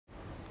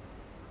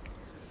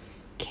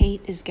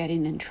Kate is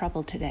getting in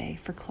trouble today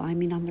for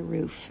climbing on the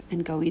roof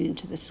and going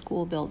into the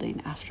school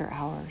building after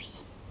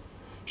hours.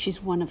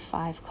 She's one of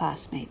 5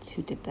 classmates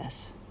who did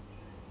this.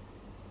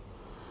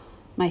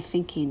 My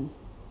thinking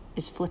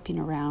is flipping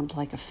around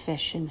like a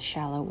fish in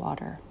shallow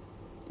water.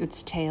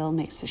 Its tail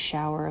makes a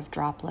shower of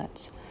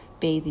droplets,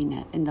 bathing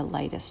it in the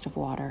lightest of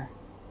water.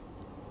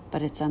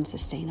 But it's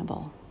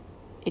unsustainable.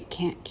 It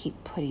can't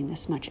keep putting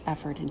this much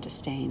effort into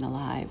staying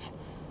alive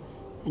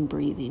and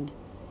breathing.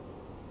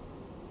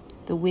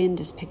 The wind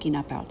is picking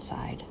up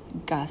outside,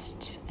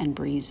 gusts and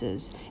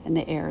breezes, and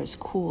the air is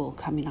cool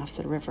coming off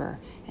the river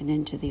and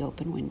into the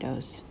open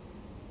windows.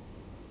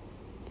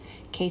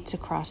 Kate's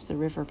across the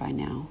river by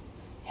now,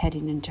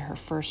 heading into her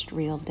first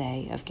real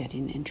day of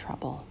getting in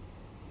trouble.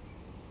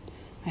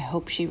 I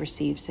hope she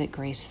receives it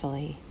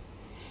gracefully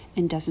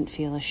and doesn't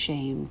feel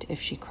ashamed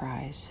if she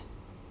cries.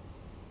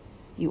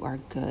 You are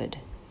good,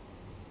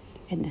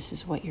 and this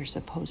is what you're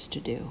supposed to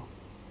do.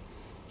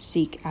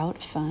 Seek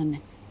out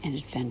fun and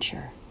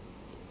adventure.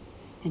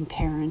 And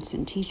parents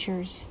and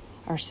teachers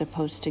are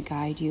supposed to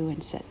guide you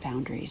and set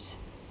boundaries.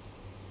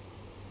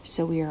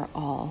 So we are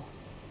all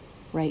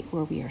right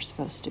where we are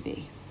supposed to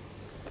be.